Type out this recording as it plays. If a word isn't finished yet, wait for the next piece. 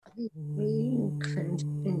We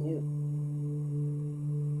continue.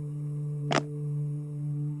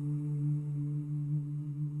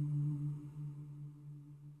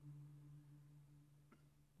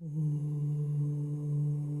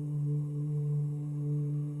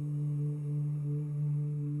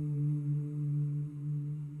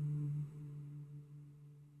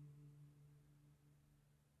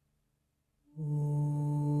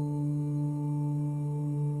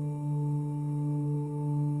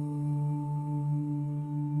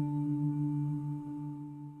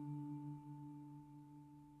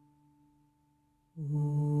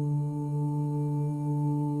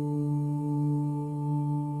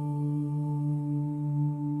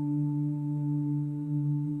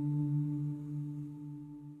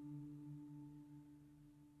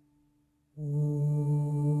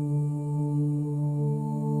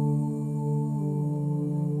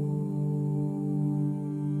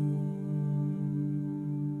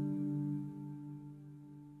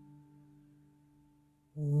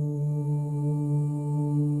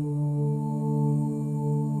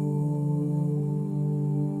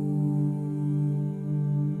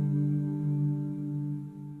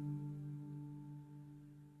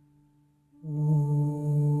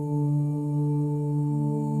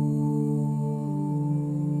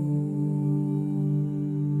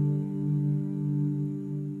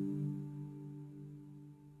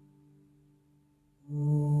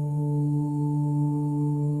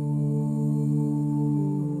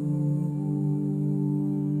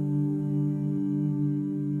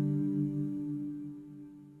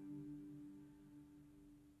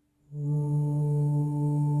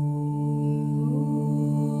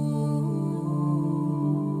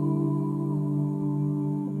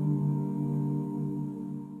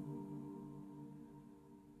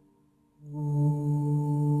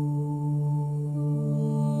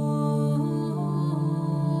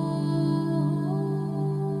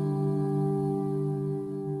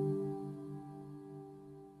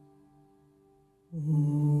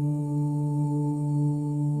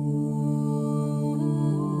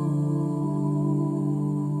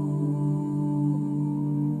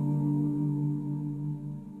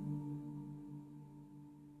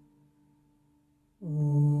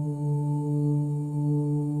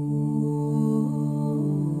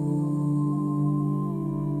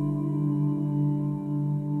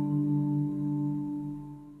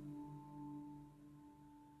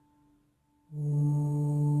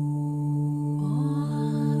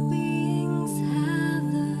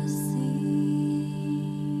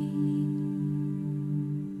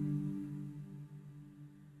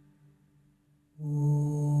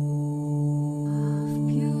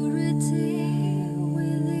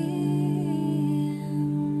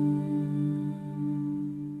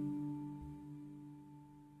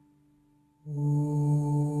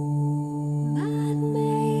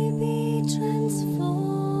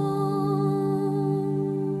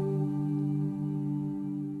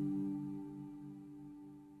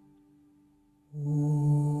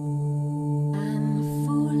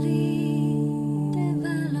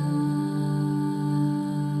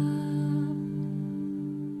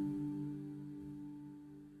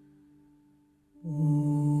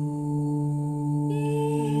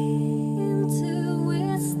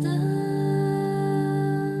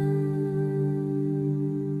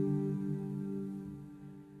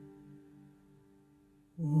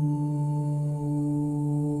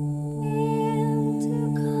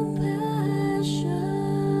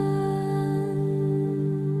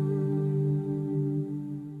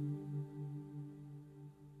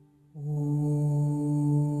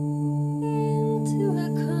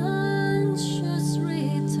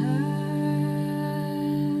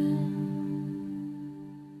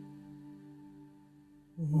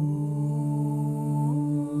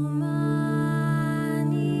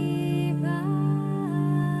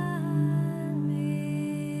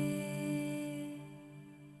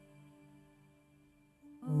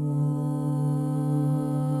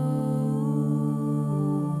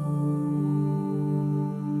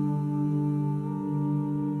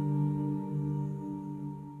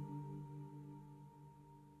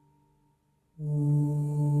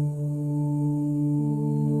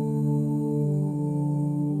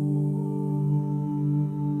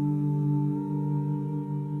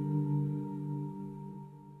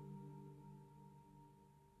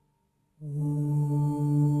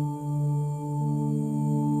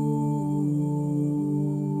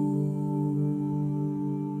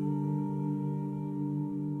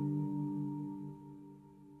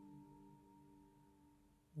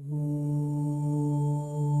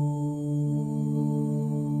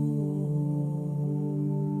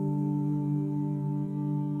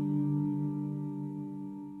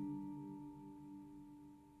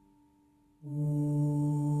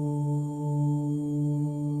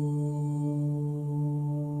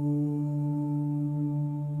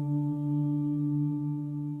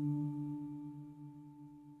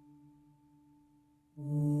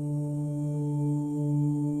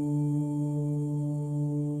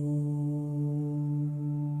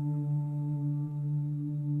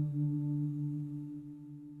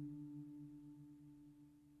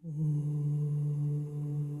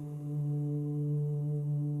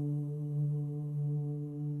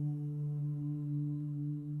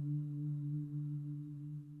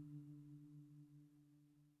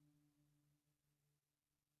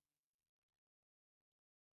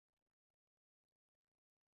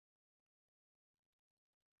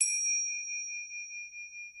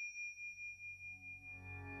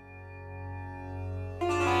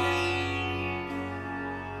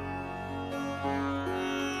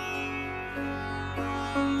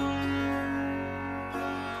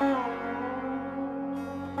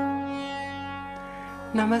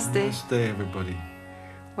 Namaste. Namaste, everybody.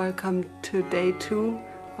 Welcome to day 2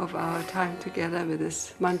 of our time together with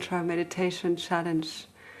this mantra meditation challenge.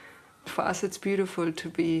 For us, it's beautiful to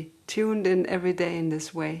be tuned in every day in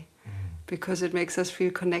this way because it makes us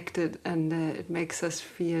feel connected and it makes us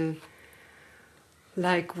feel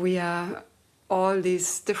like we are all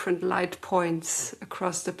these different light points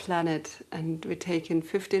across the planet, and we take in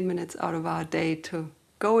 15 minutes out of our day to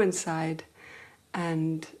go inside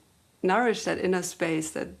and nourish that inner space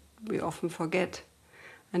that we often forget.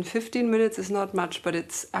 And 15 minutes is not much, but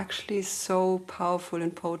it's actually so powerful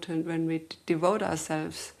and potent when we devote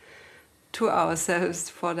ourselves to ourselves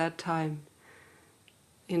for that time.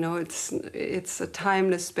 You know, it's a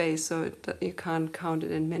timeless space, so you can't count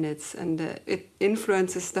it in minutes, and it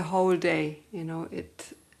influences the whole day. You know,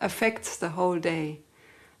 it affects the whole day,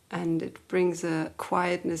 and it brings a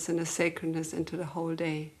quietness and a sacredness into the whole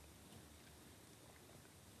day.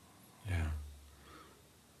 Yeah.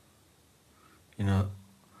 You know,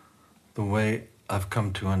 the way I've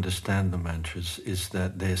come to understand the mantras is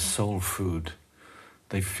that they're soul food.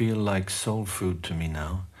 They feel like soul food to me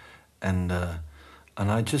now. And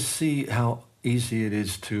I just see how easy it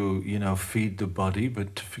is to, you know, feed the body,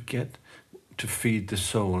 but to forget to feed the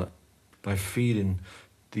soul. By feeding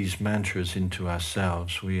these mantras into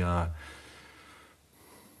ourselves, we're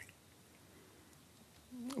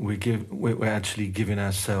actually giving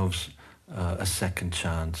ourselves a second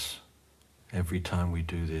chance every time we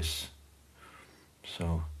do this.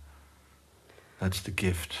 So that's the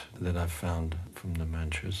gift that I've found from the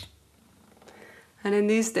mantras. And in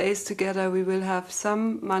these days together, we will have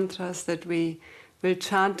some mantras that we will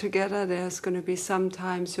chant together. There's going to be some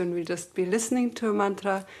times when we'll just be listening to a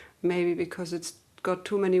mantra, maybe because it's got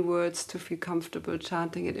too many words to feel comfortable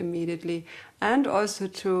chanting it immediately, and also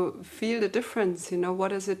to feel the difference. You know, what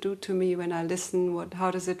does it do to me when I listen?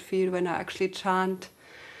 How does it feel when I actually chant?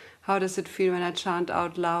 How does it feel when I chant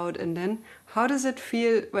out loud? And then, how does it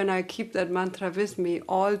feel when I keep that mantra with me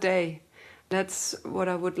all day? That's what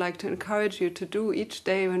I would like to encourage you to do each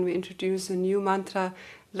day when we introduce a new mantra.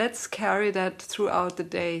 Let's carry that throughout the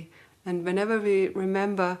day. And whenever we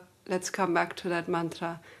remember, let's come back to that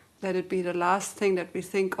mantra. Let it be the last thing that we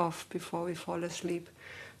think of before we fall asleep.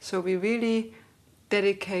 So we really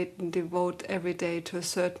dedicate and devote every day to a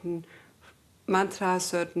certain mantra, a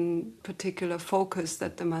certain particular focus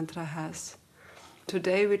that the mantra has.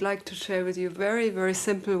 Today we'd like to share with you a very, very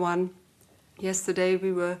simple one. Yesterday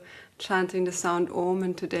we were chanting the sound Om,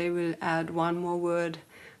 and today we'll add one more word,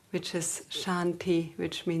 which is Shanti,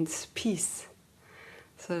 which means peace.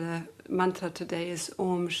 So the mantra today is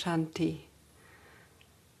Om Shanti.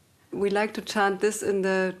 We like to chant this in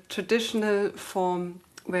the traditional form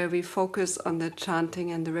where we focus on the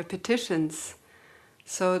chanting and the repetitions.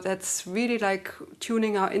 So that's really like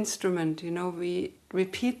tuning our instrument. You know, we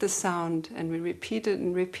repeat the sound and we repeat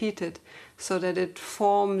it so that it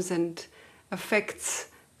forms and affects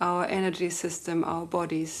our energy system, our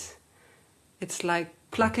bodies. It's like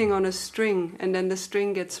plucking on a string, and then the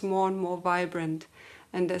string gets more and more vibrant.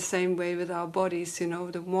 And the same way with our bodies, you know,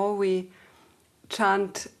 the more we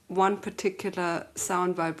chant one particular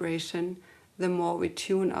sound vibration, the more we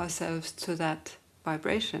tune ourselves to that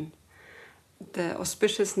vibration. The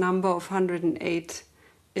auspicious number of 108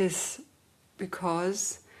 is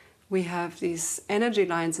because we have these energy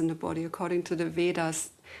lines in the body. According to the Vedas,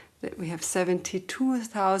 that we have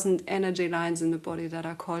 72,000 energy lines in the body that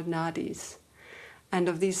are called nadis. And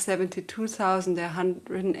of these 72,000, there are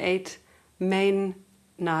 108 main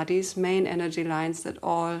nadis, main energy lines that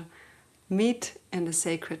all meet in the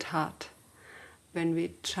sacred heart. When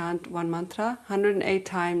we chant one mantra 108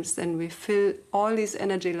 times, then we fill all these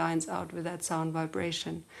energy lines out with that sound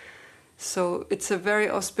vibration. So it's a very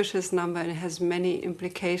auspicious number, and it has many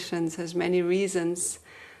implications, has many reasons.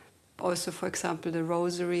 Also, for example, the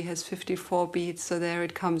rosary has 54 beads, so there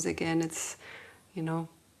it comes again. It's, you know,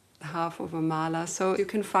 half of a mala. So you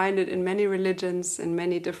can find it in many religions, in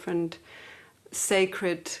many different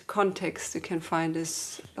sacred contexts. You can find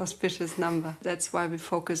this auspicious number. That's why we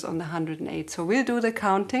focus on the 108. So we'll do the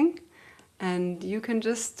counting,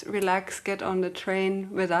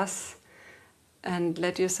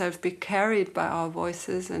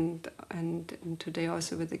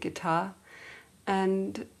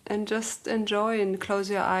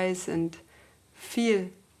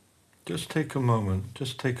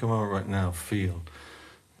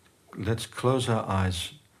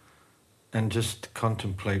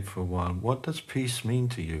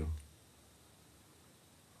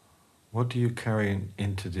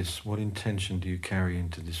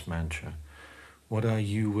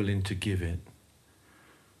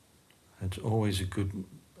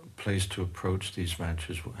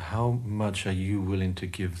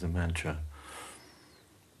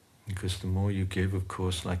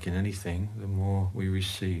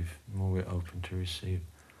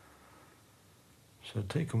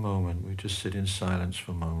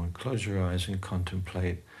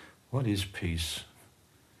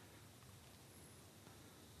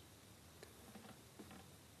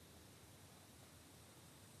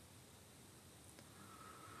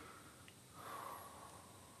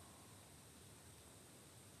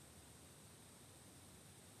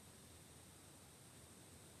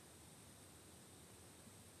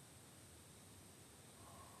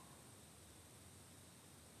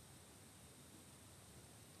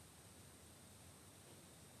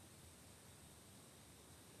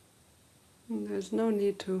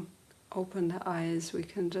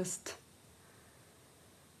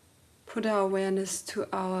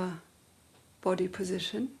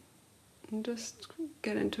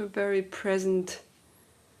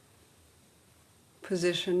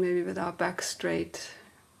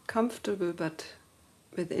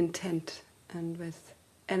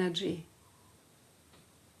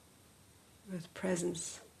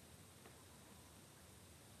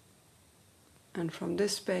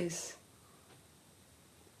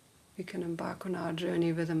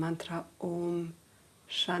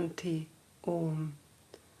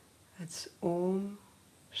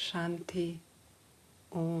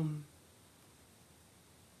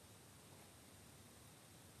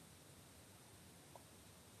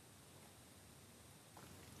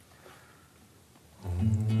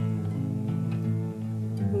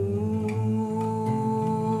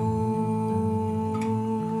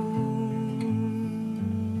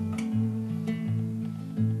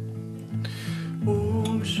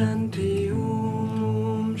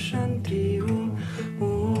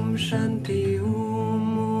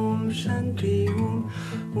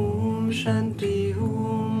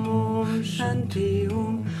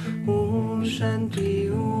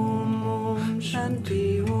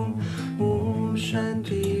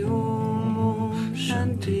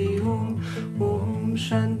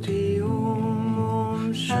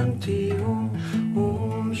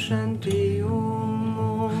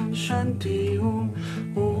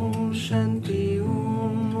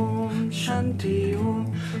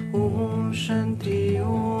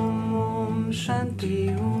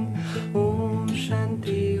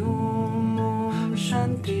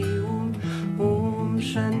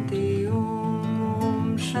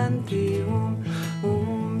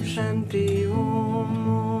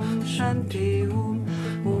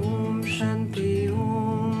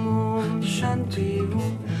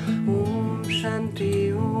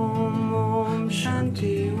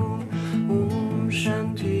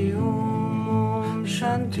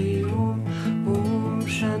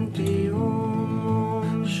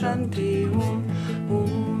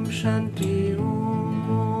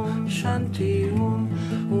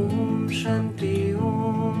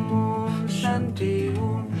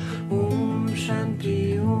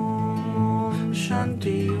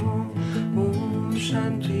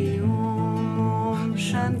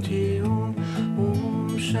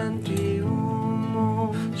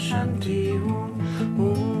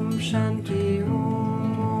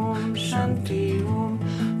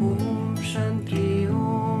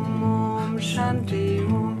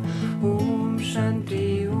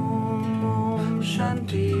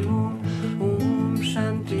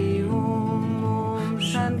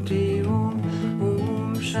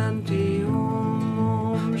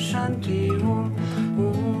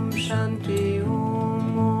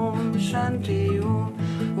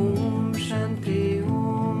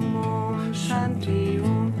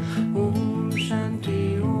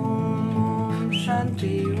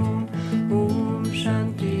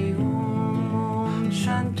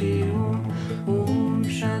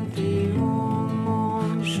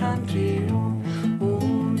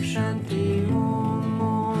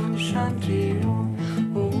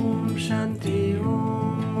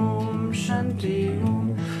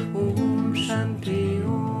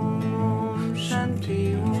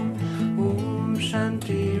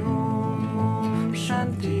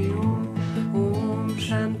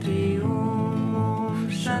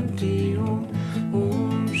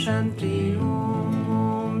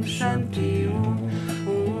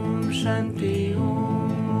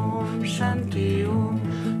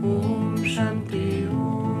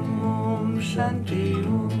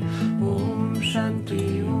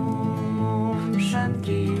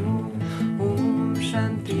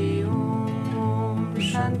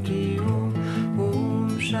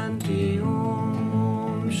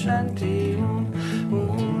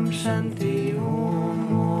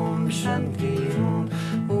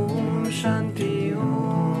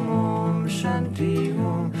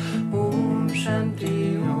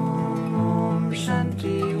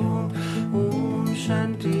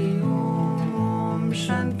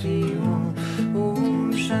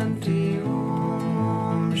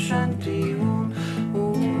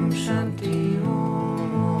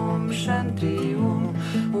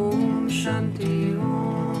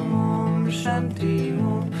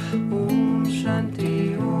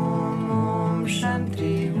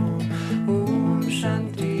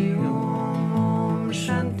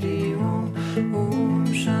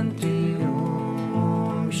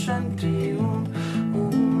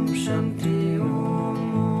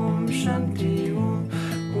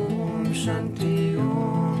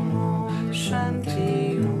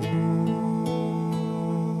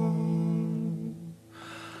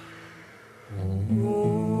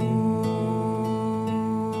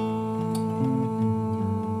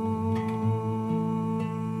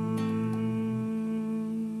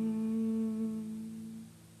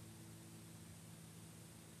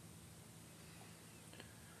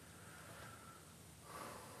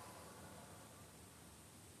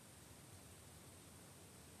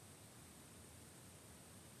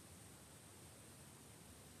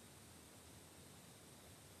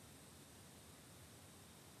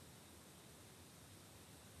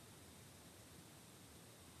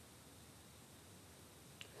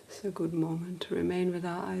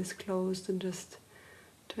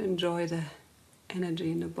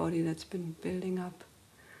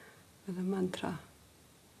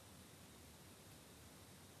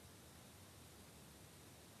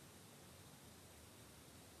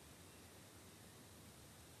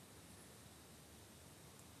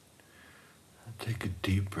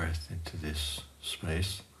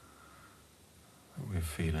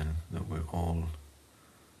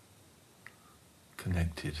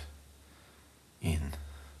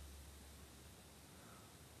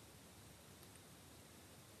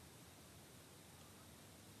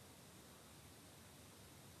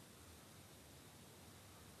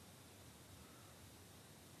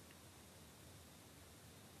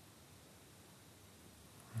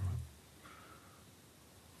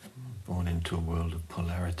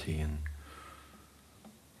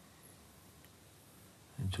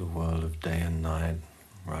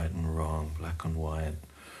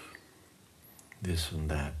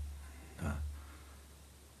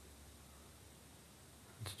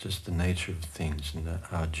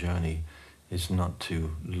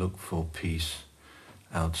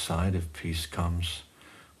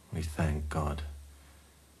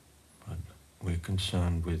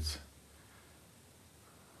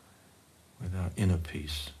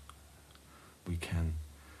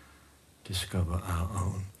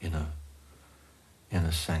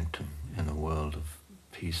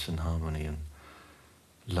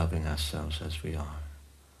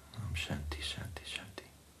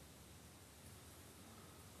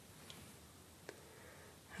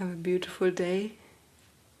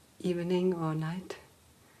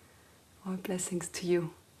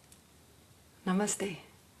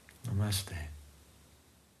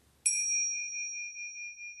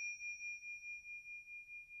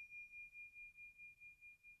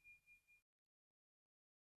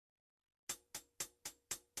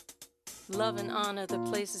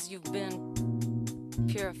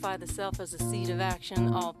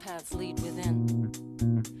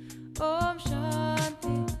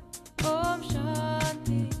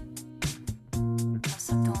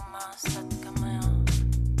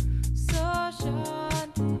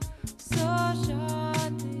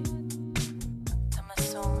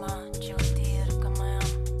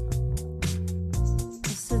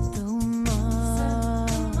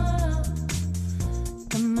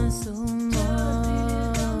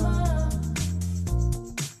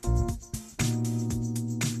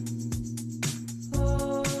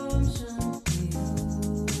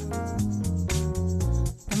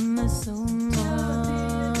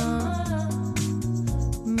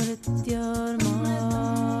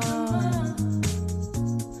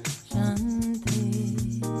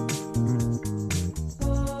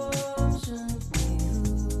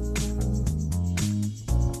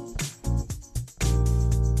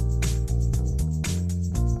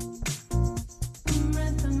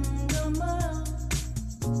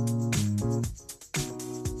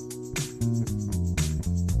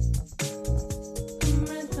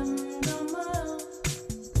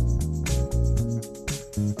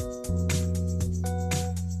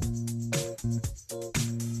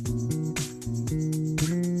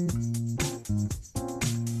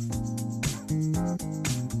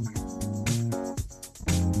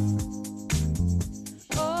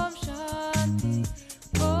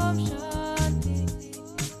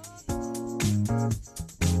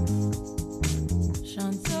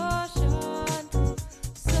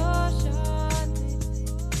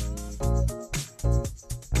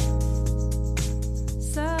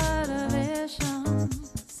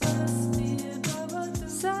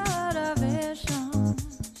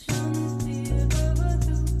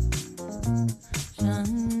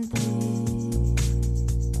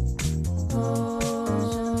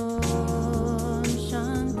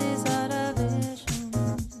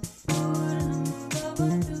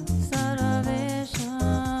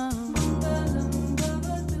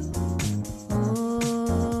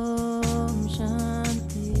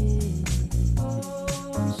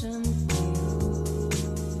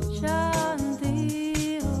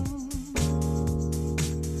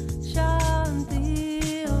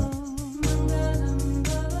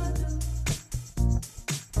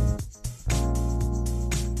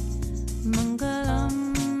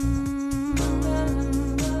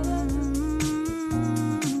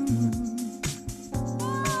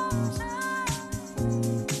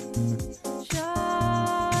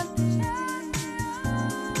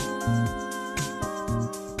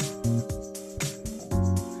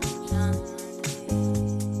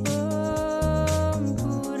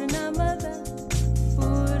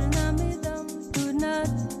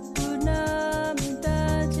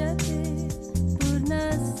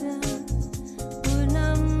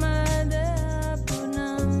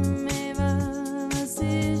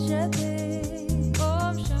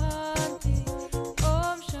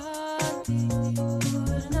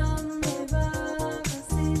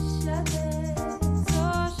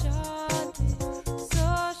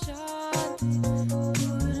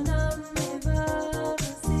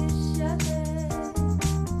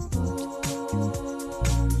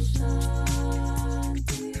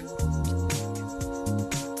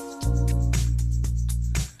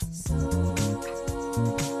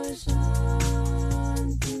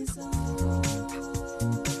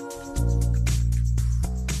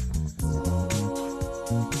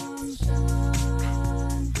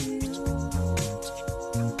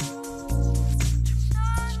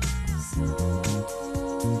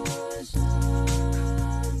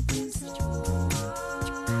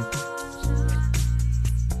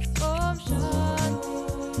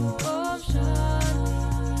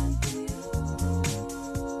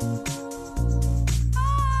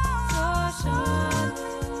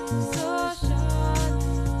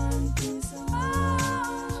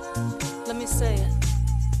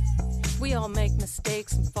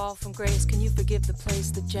 From grace, can you forgive the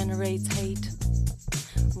place that generates hate?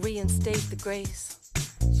 Reinstate the grace.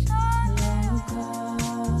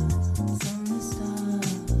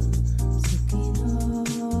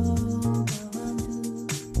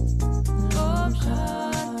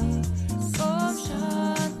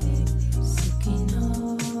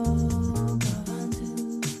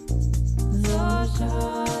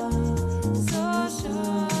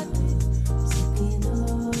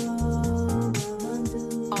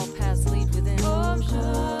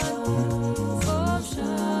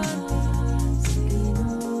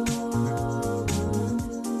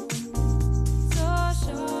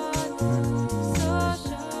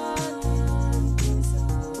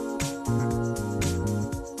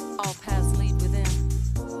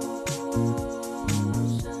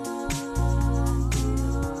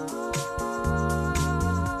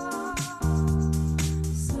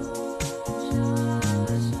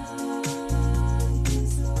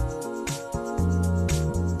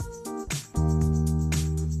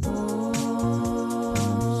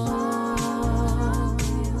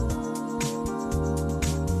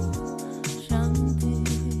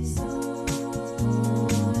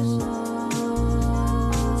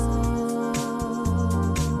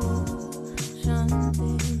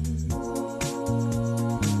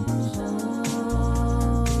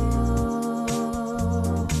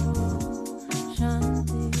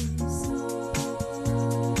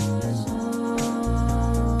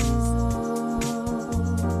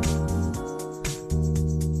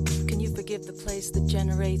 That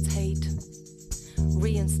generates hate,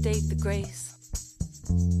 reinstate the grace.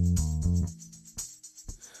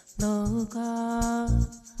 Loka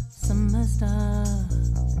samasta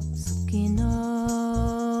sukhino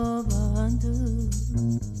bhavantu.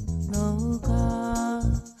 Loka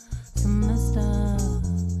samasta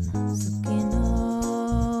sukhino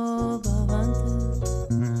bhavantu.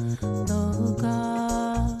 Loka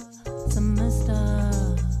samasta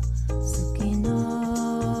sukhino.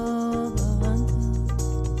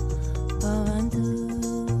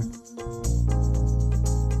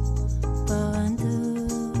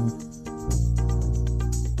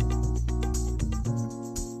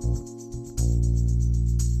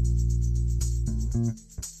 Mm-hmm.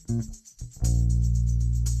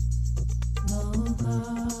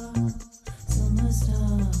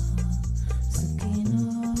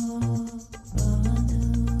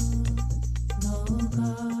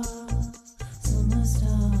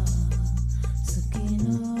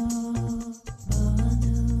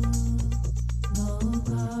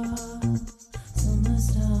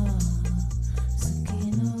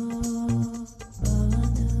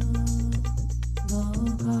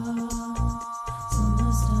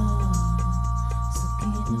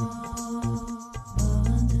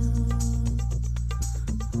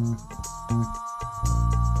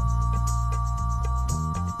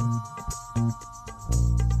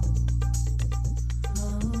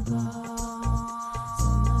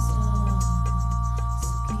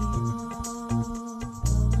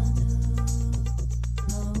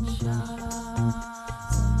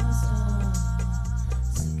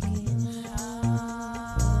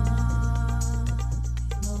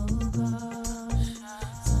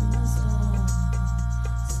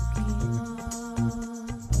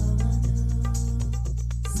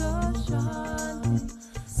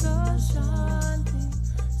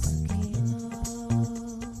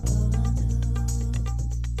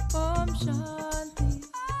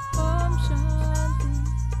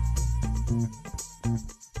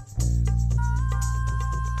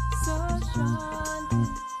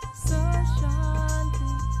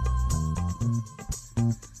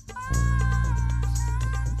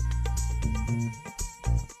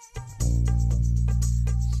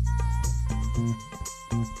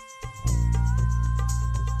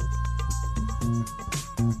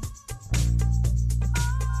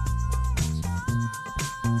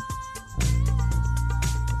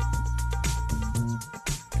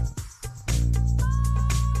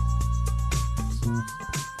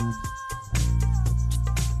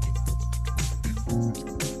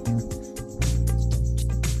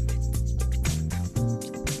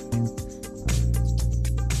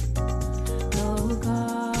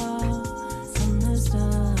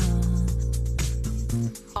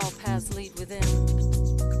 All paths lead within.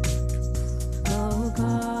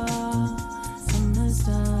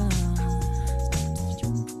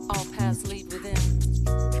 All paths lead within.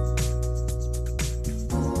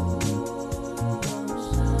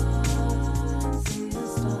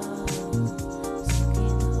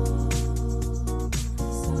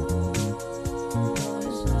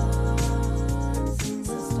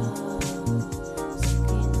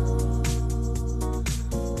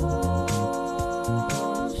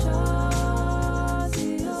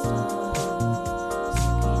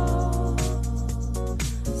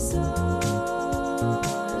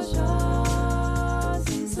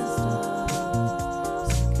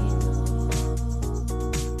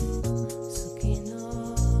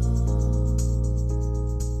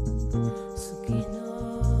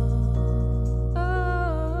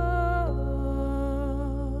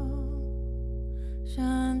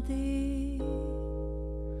 Shanti,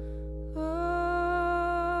 Om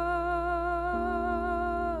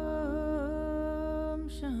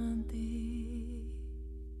Shanti.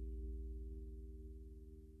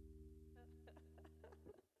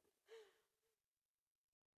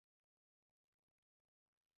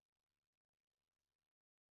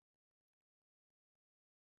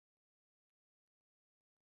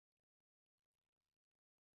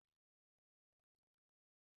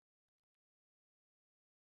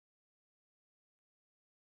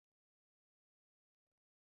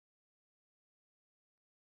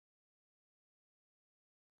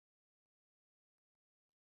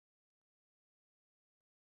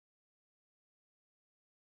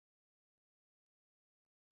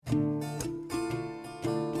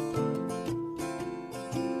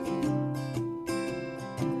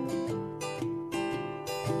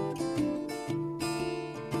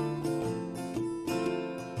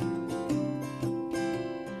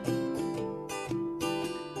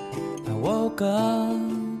 I woke up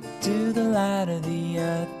to the light of the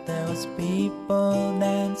earth. There was people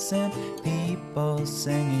dancing, people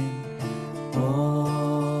singing.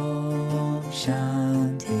 Om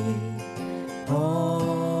Shanti,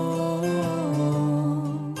 Om,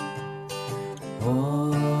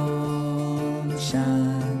 Om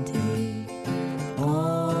Shanti,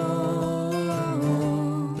 Om.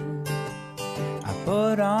 I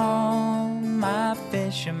put on my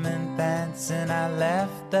fisherman pants and I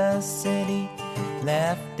left the city,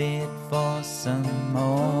 left it for some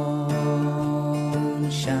Om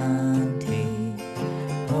Shanti,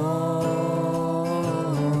 Om,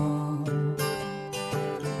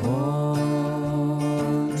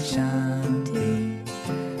 Om Shanti,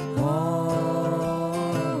 Om.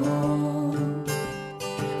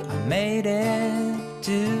 I made it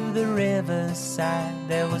to the riverside,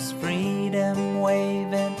 there was freedom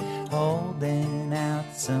waving, holding out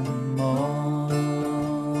some more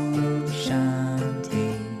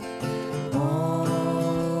Shanti, Om,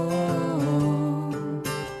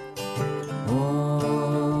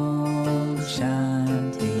 Om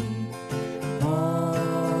Shanti, Om.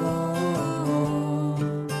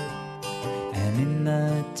 And in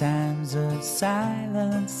the times of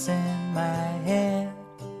silence in my head,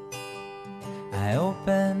 I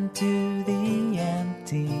open to the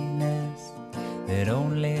emptiness that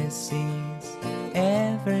only sees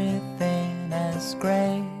everything as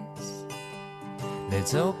grace.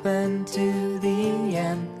 Let's open to the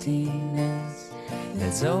emptiness.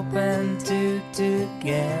 Let's open to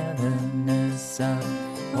togetherness of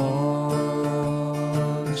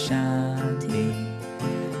Om Shanti,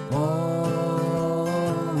 Om,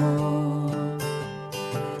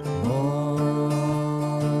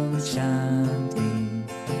 Om Shanti,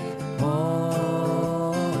 Om.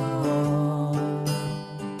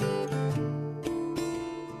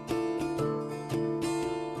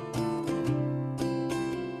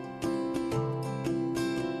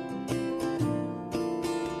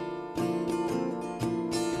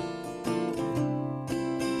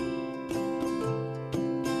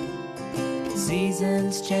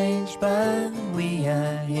 Seasons change, but we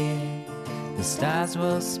are here. The stars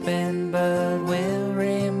will spin, but we'll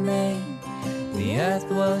remain. The earth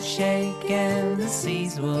will shake and the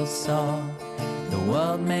seas will soar. The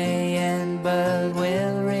world may end, but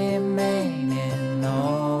we'll remain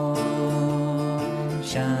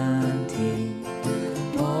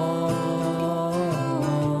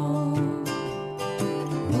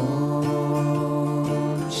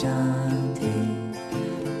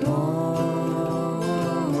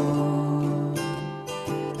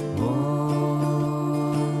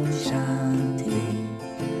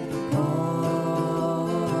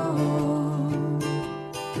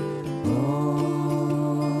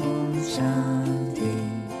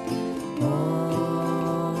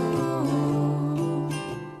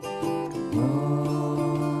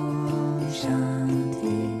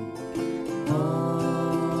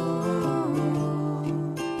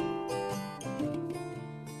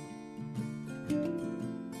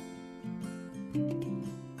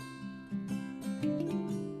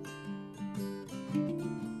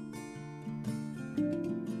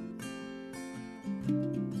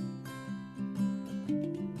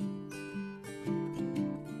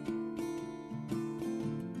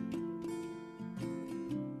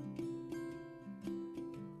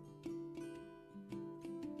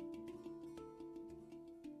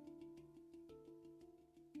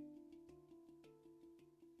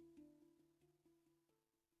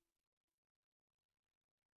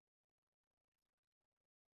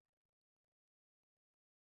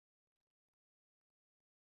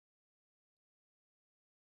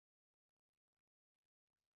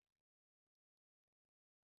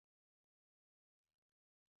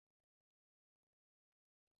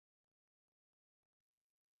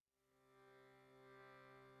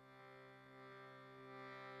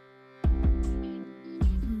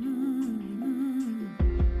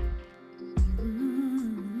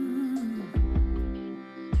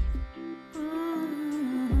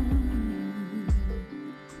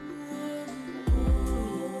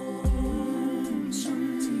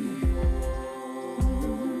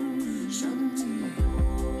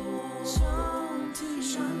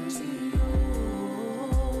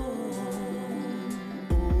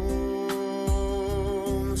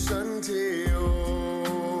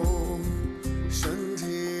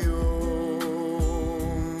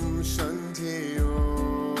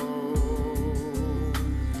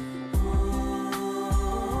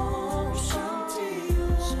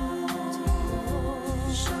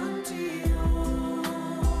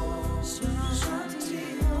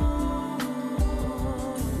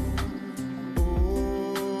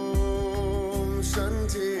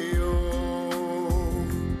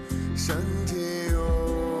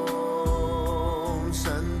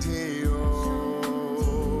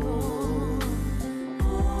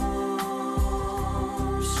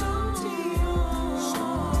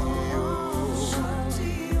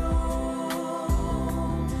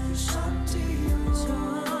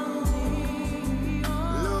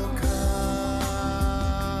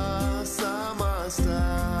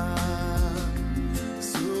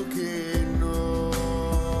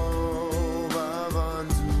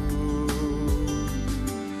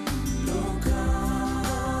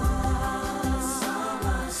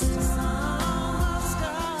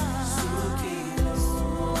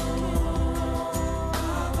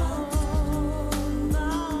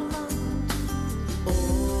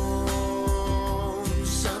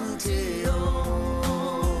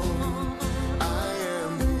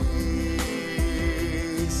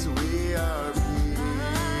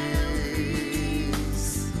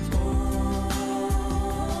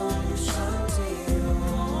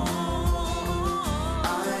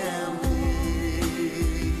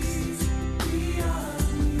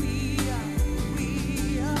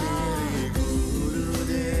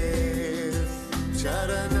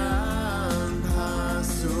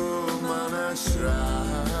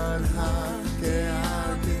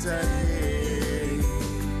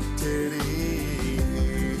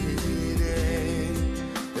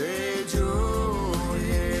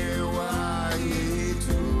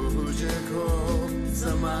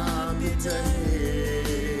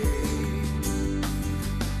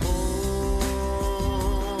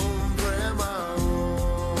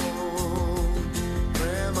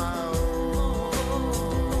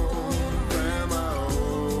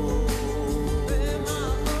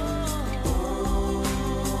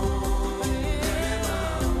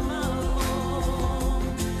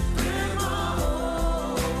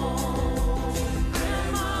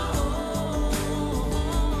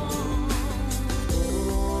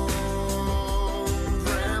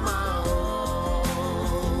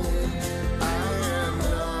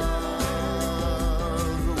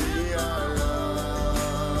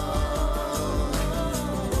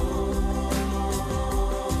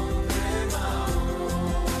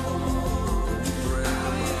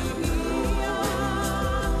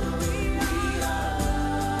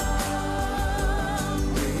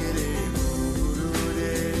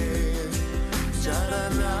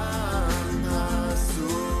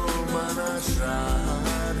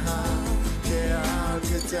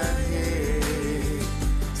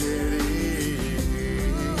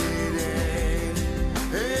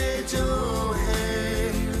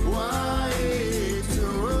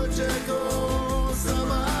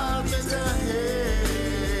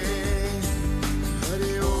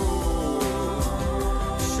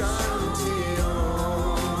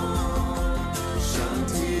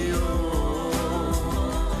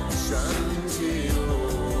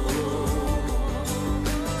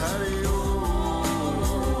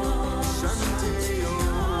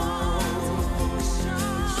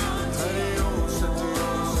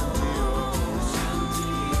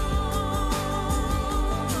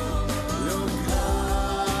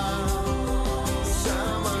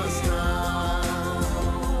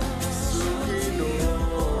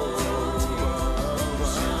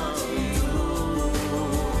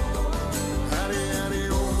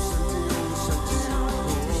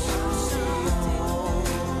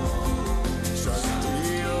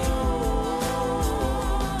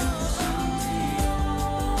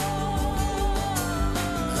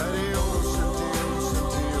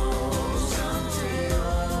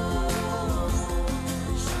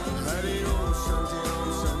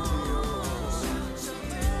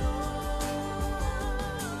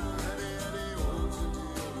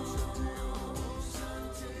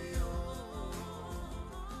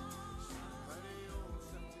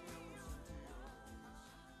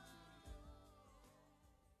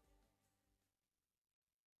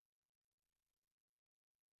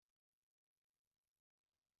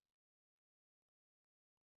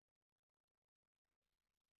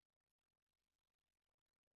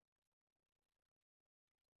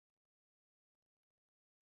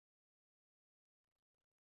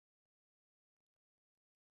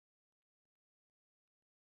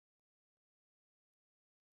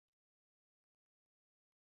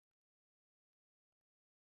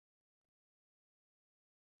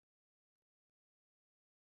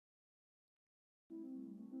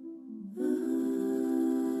Loka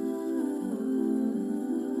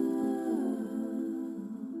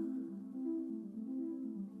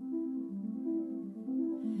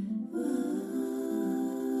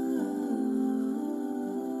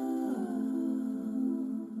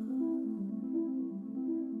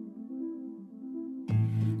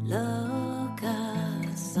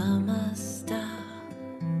samasta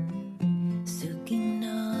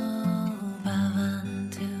Sukino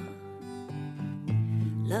bhavantu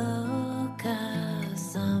Loka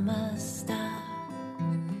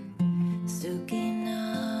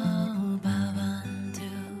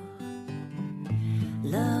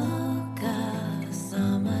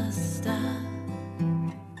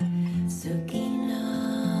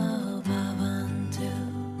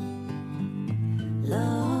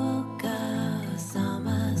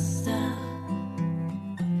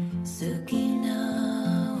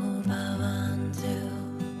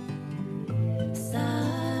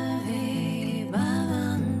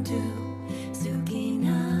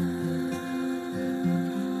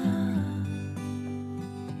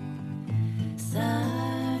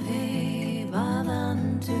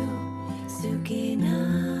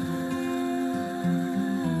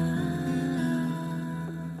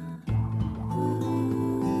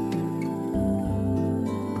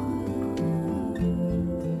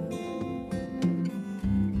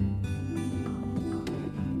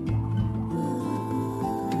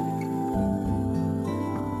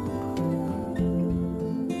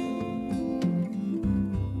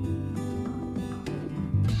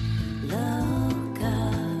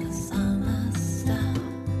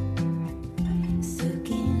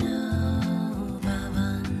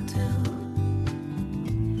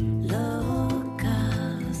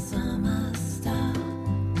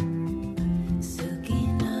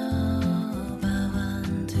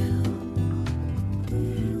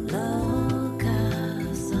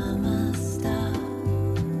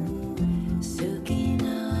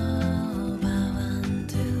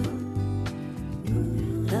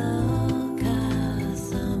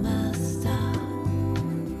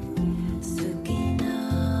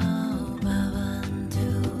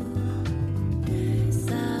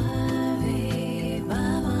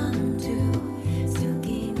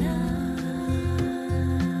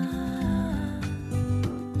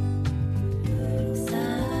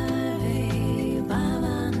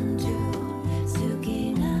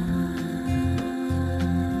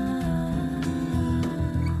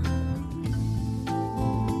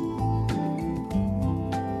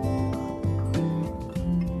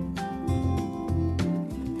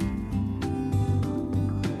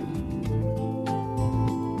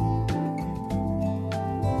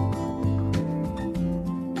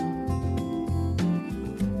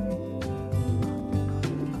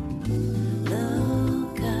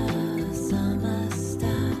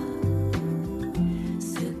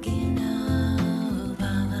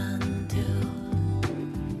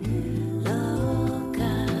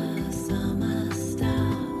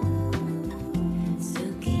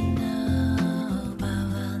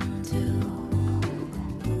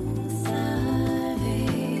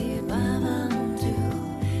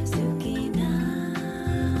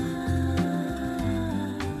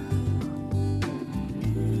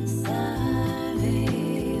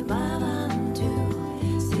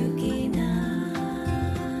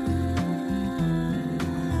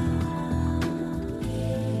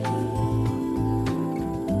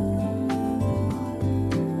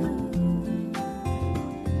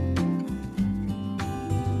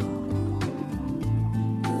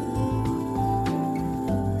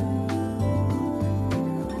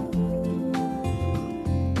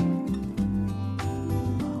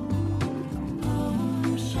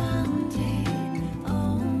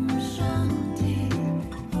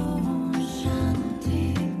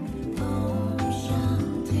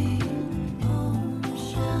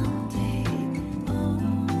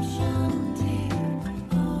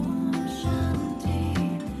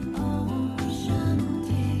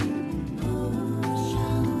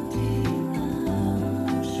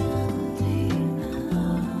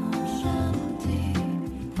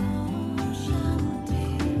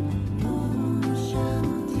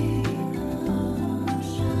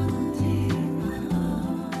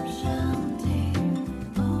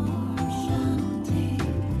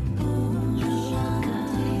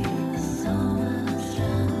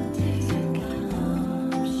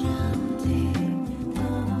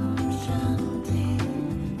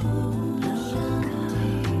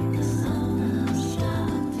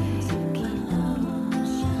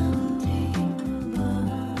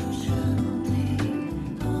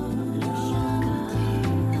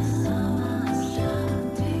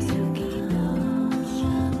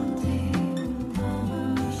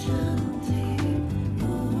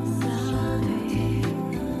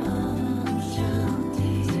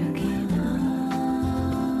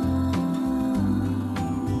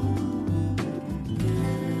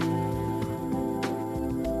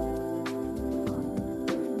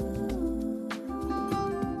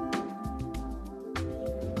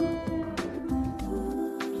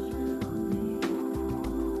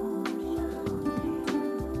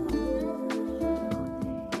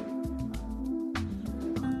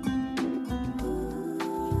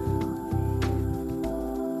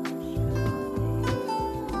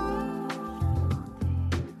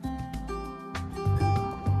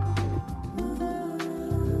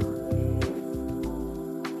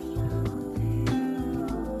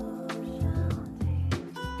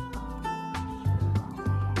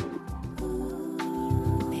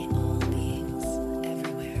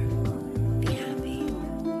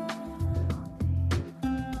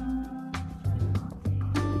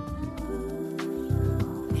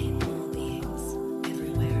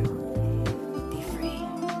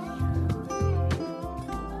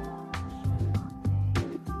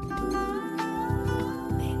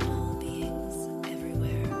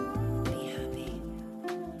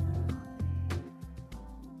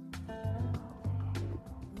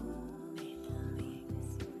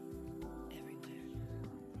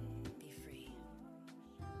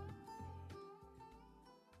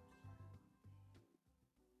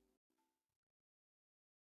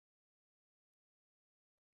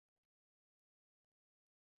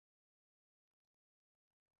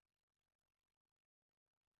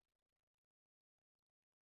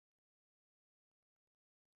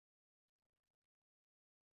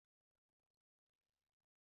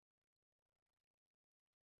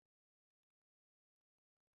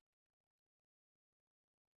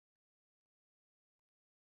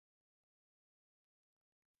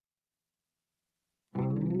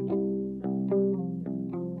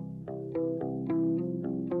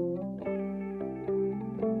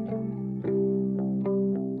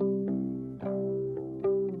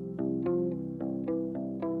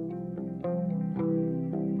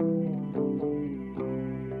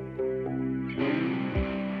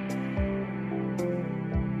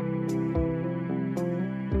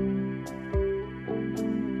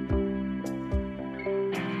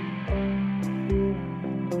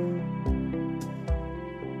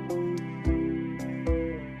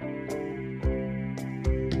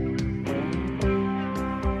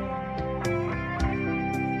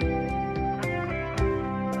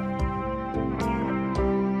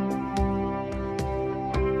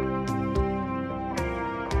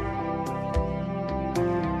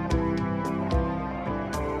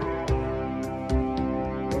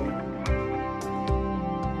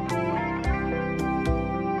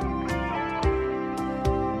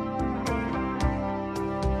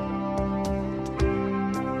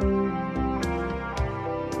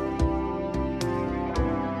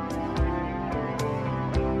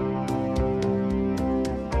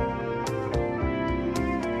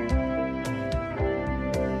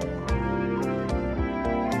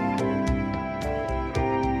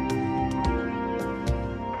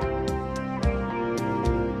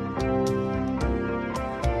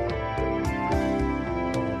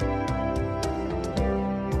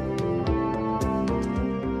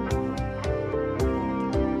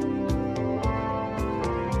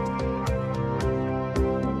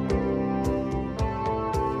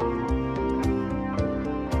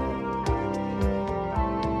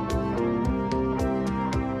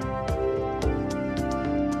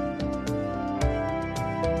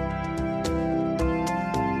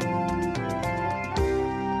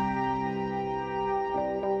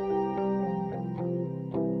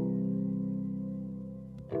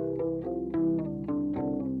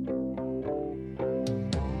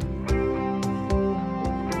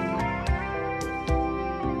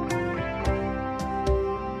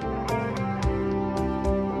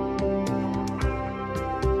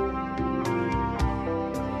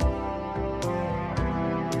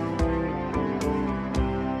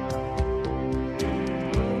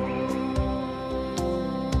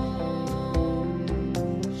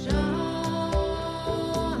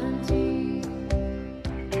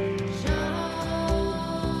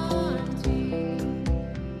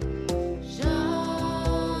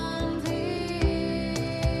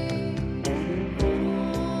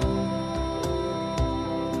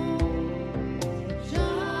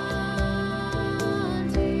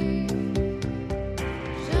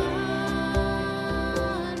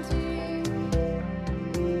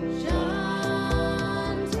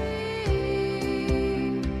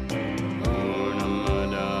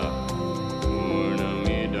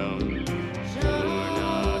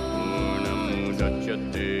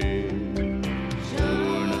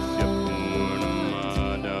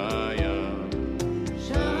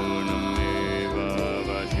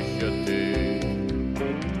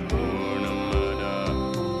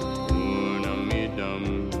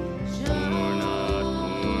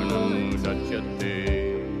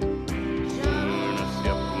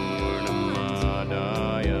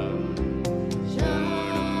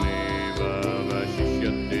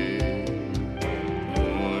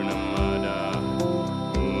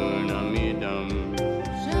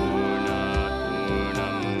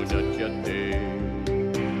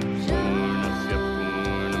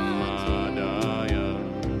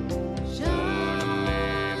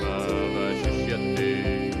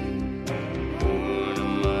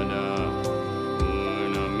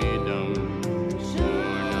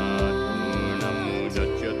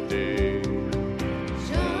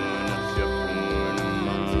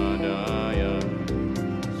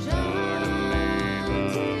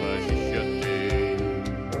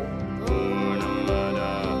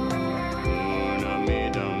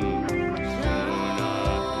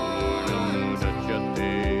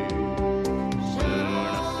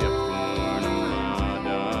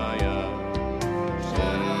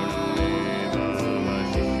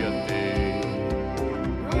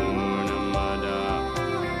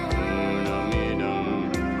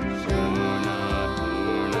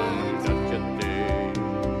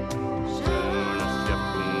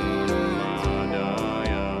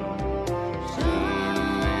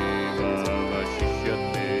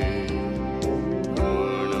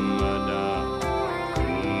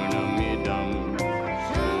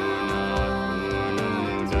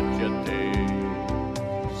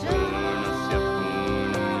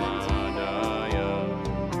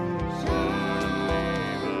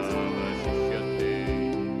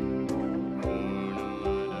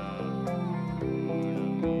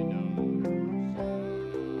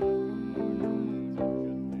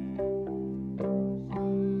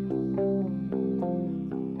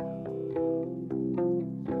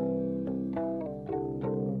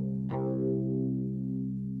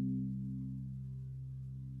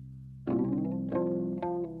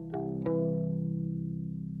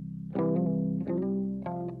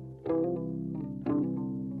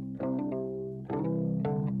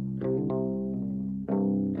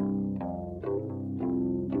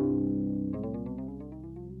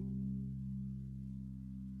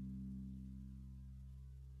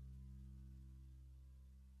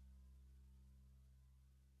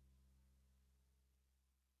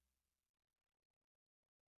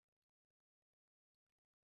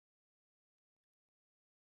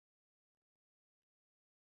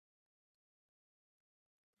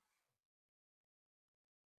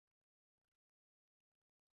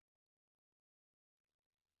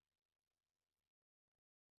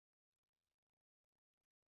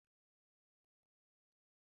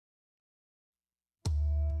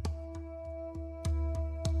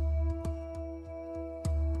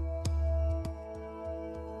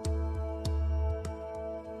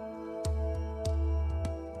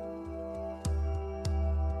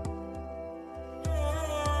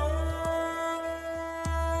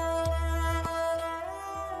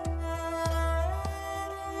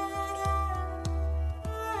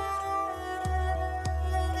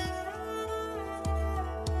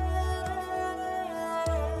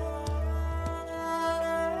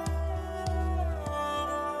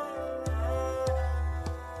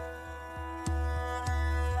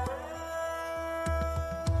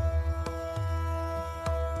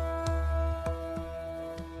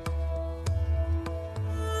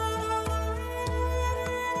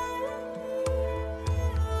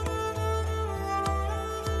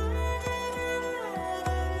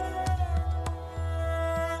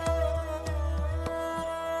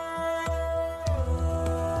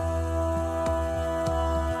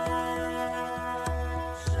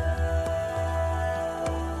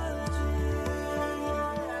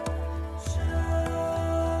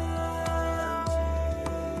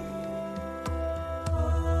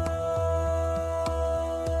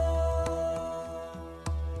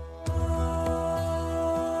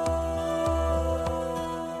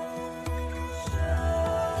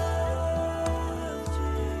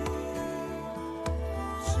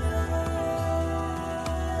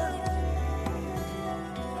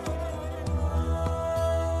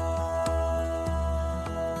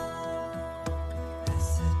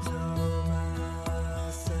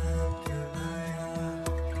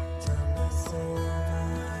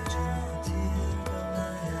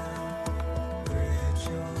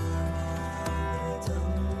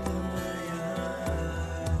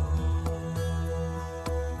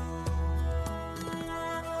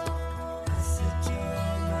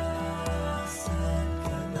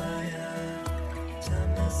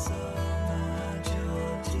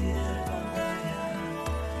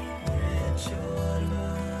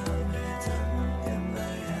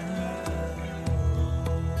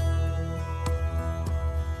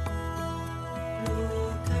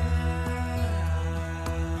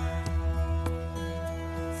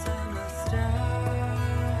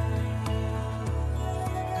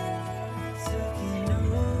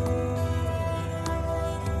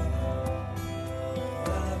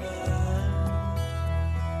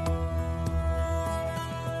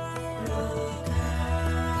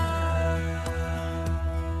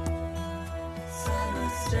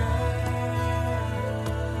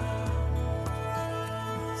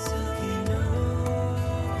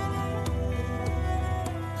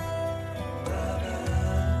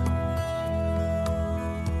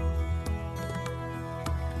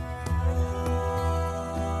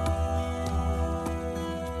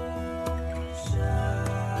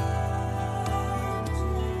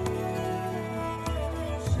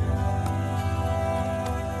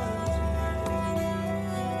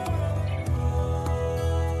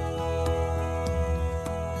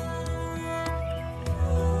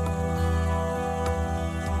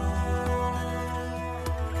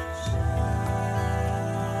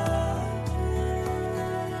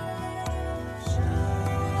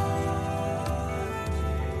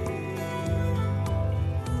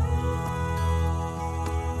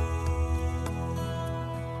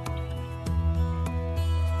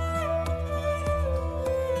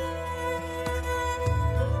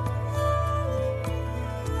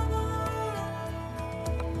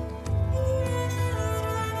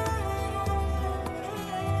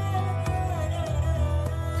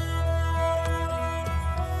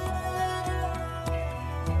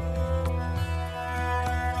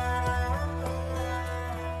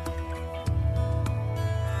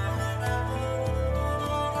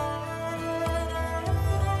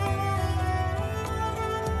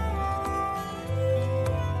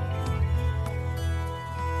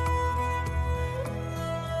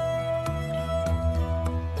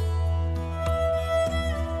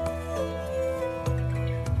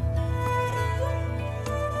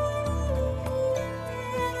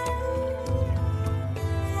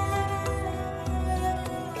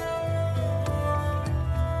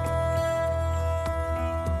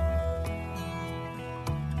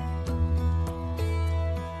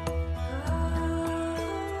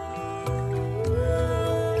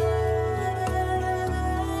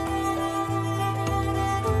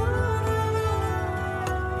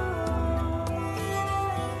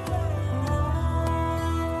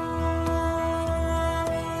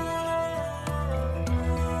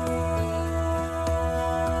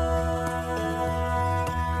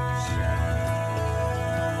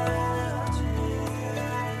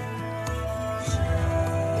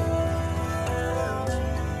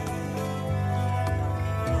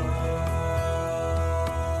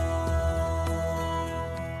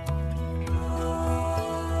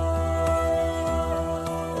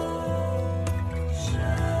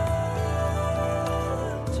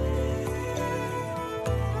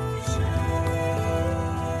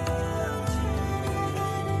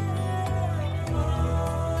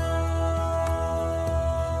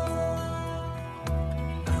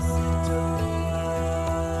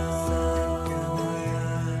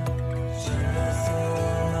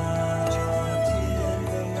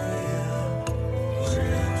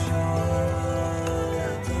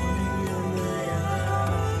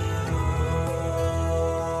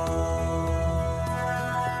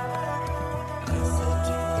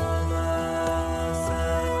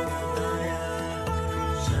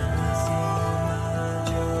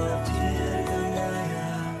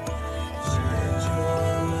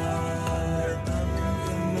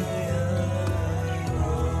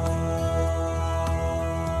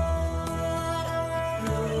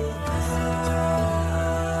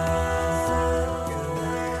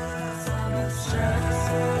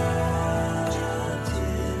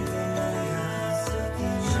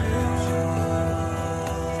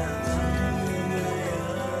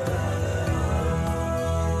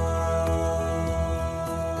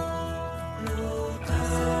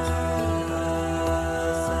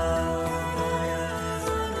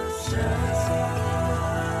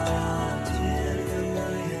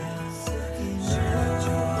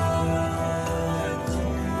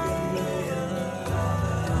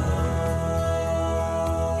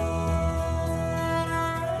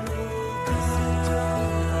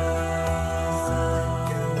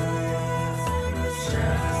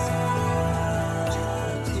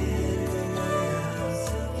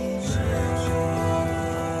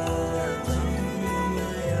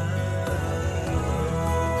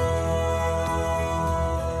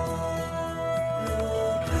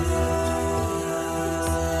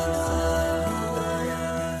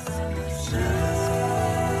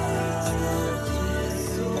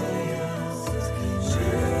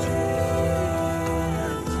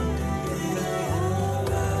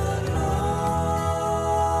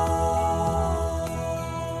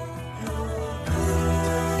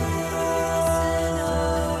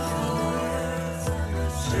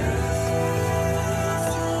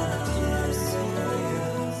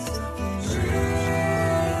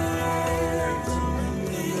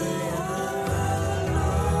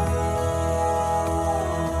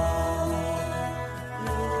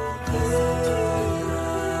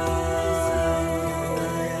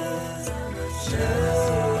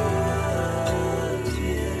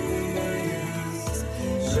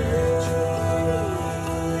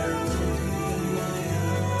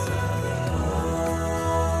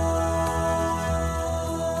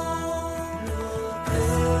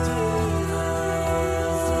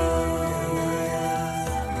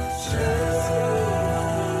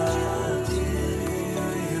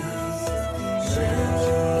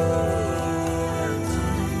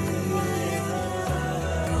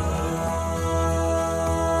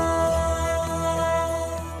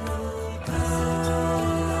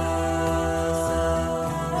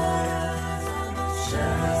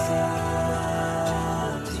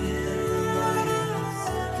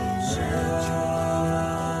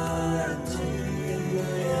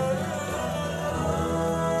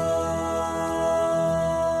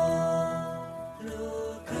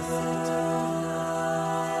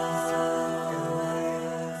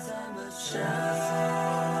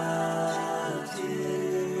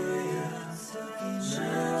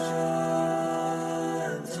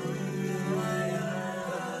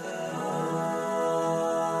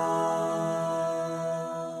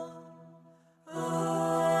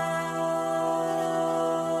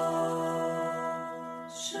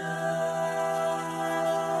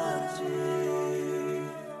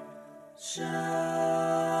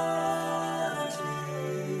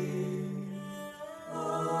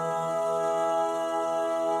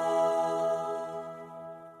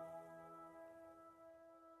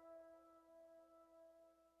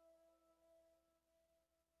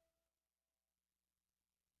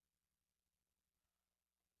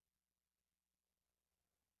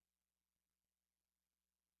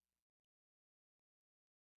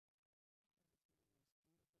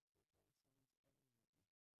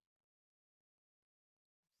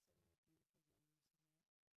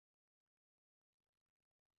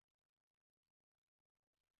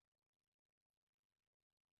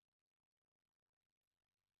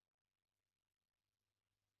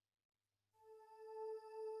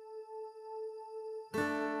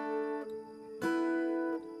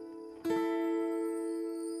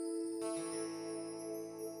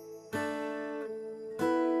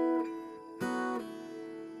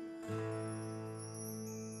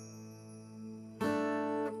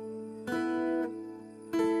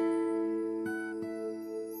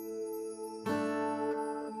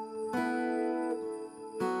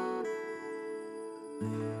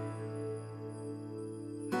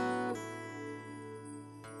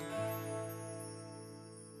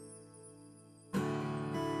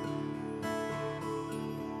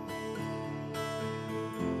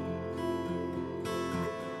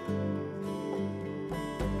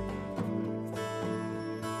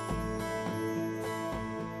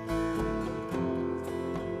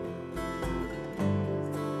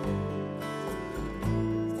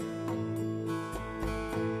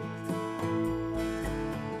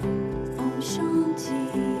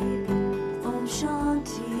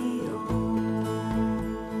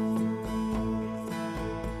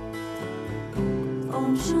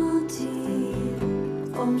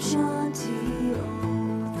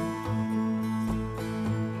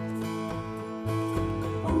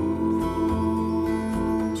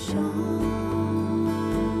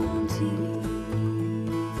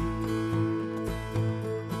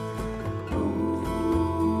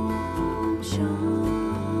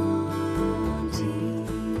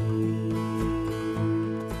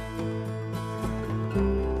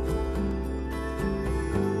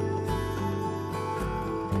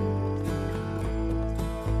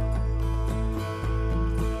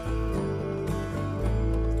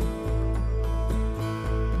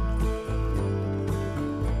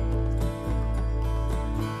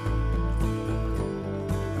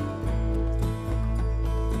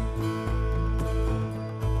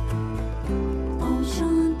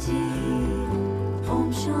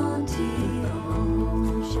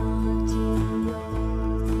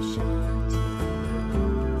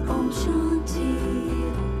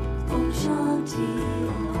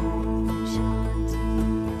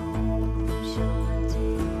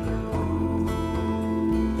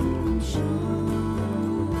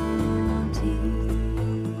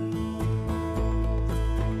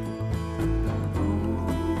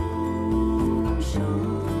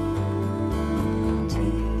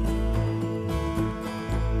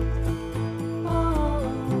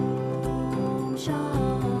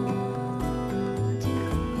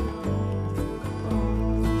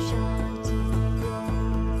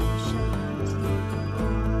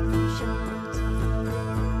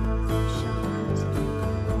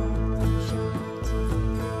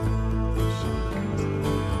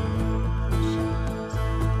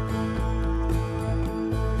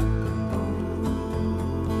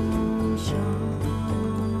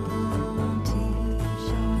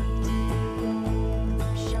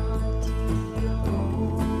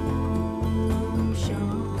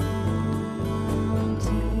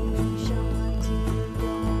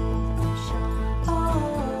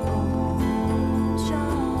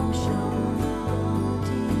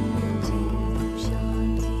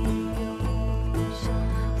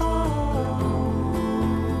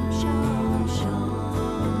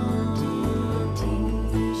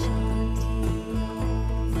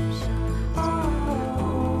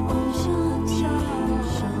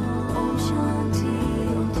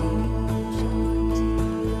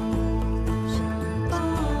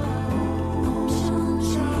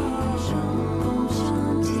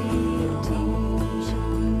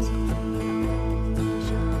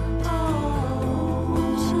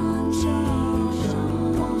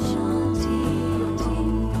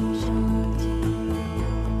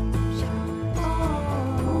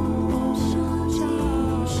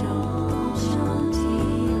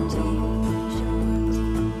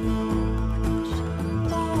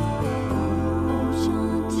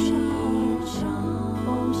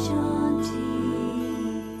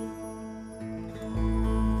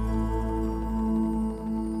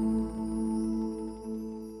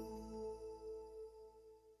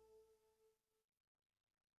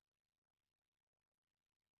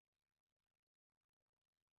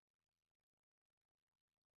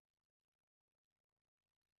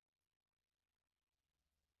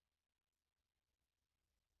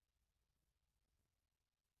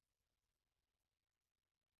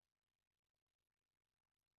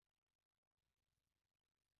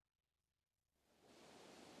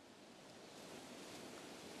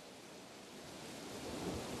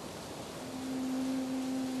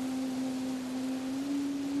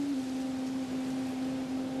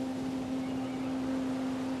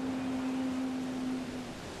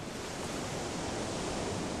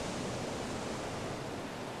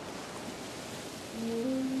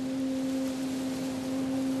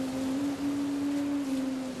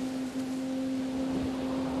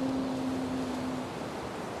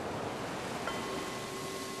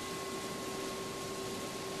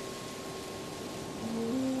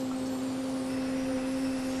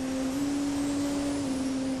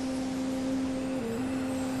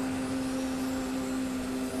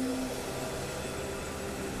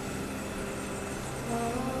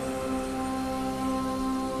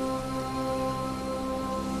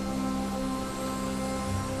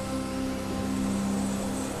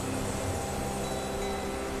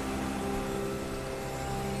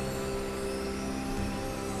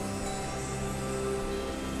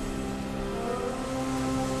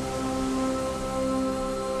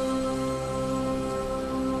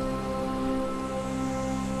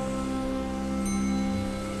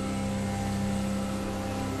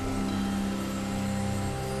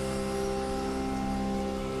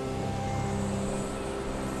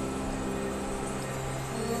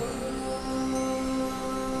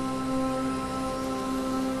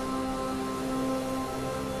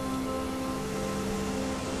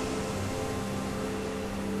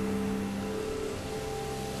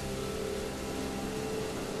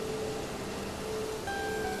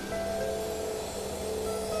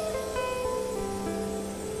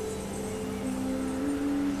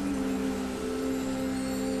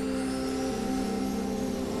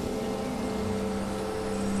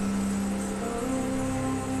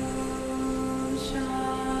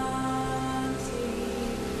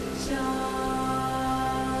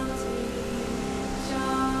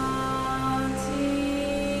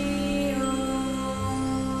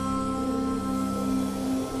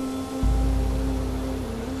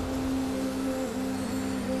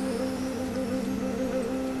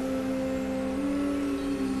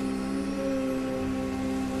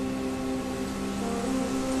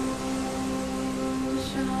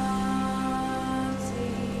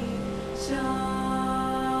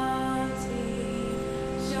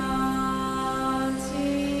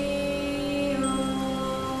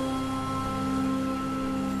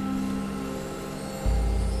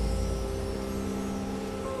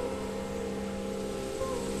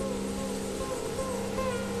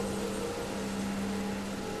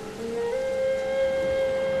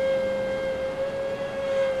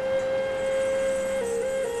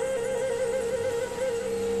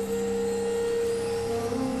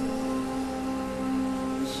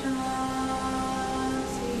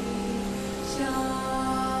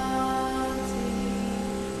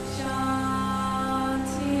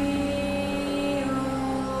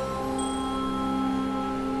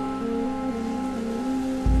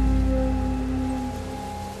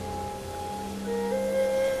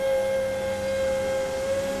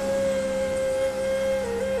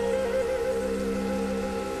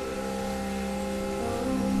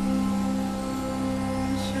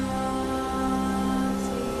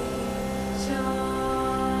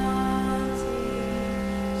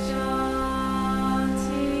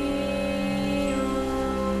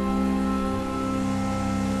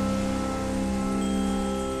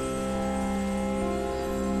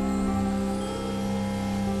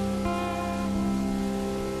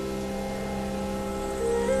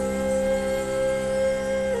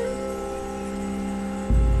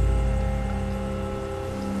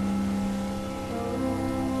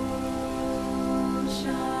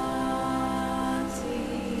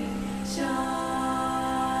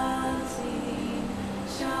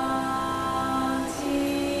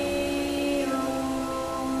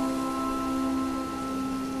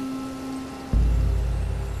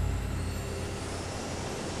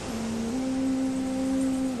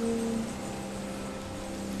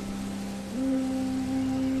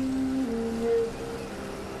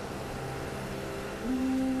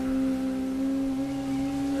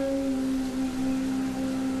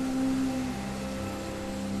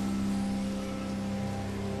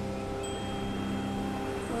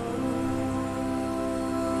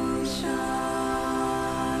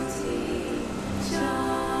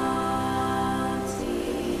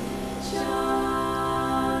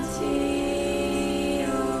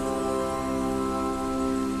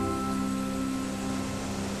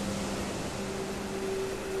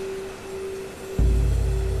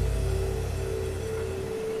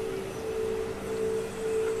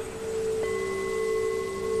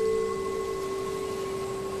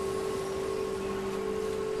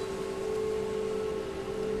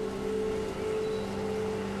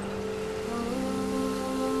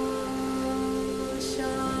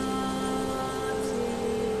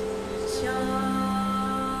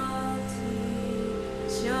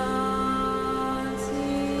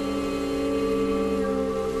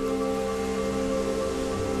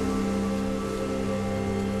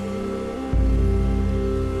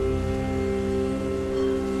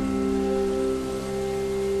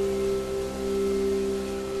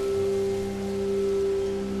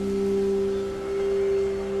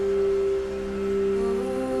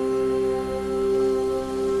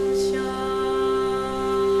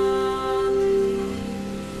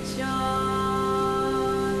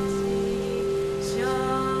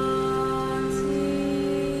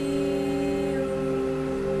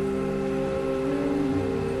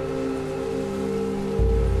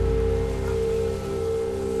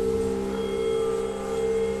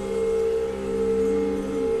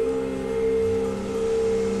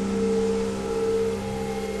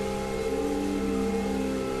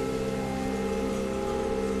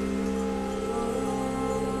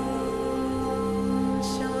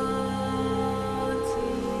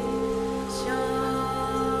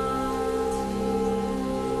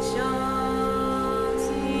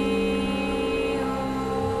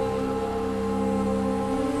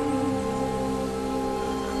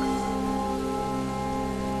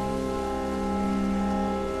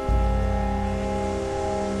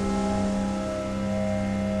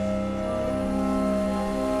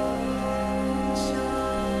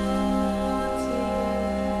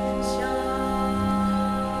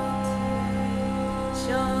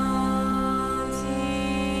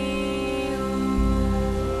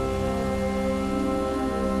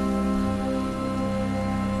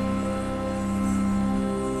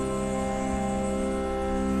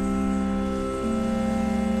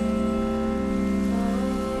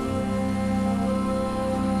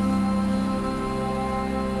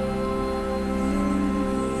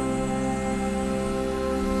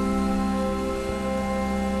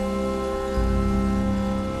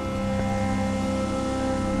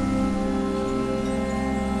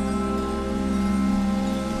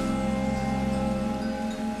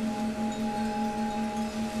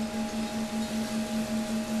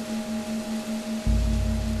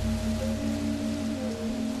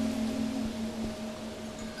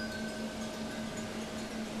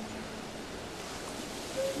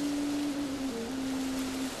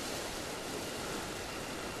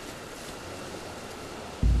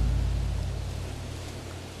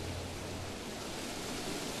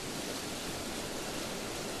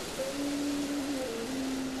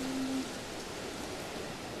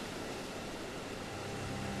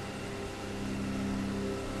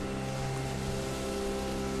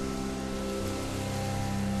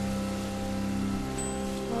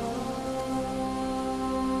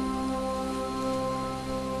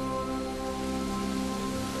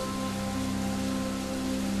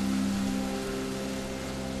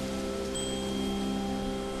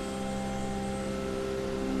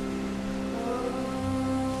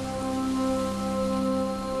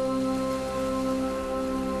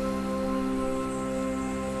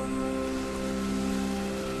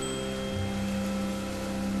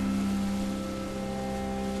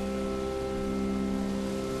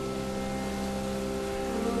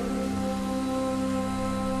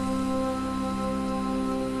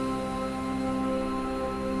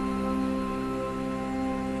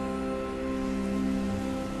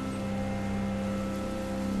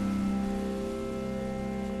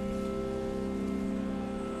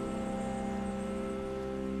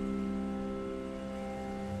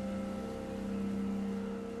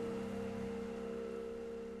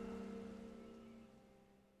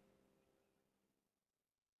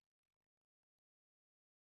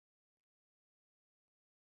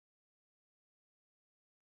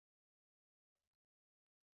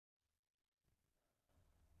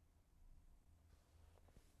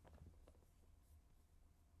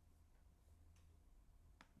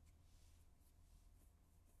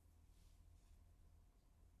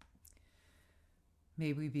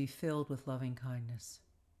May we be filled with loving kindness.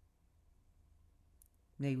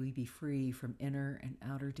 May we be free from inner and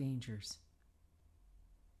outer dangers.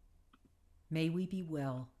 May we be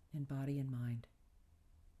well in body and mind.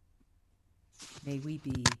 May we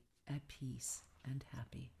be at peace and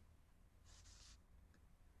happy.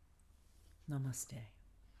 Namaste.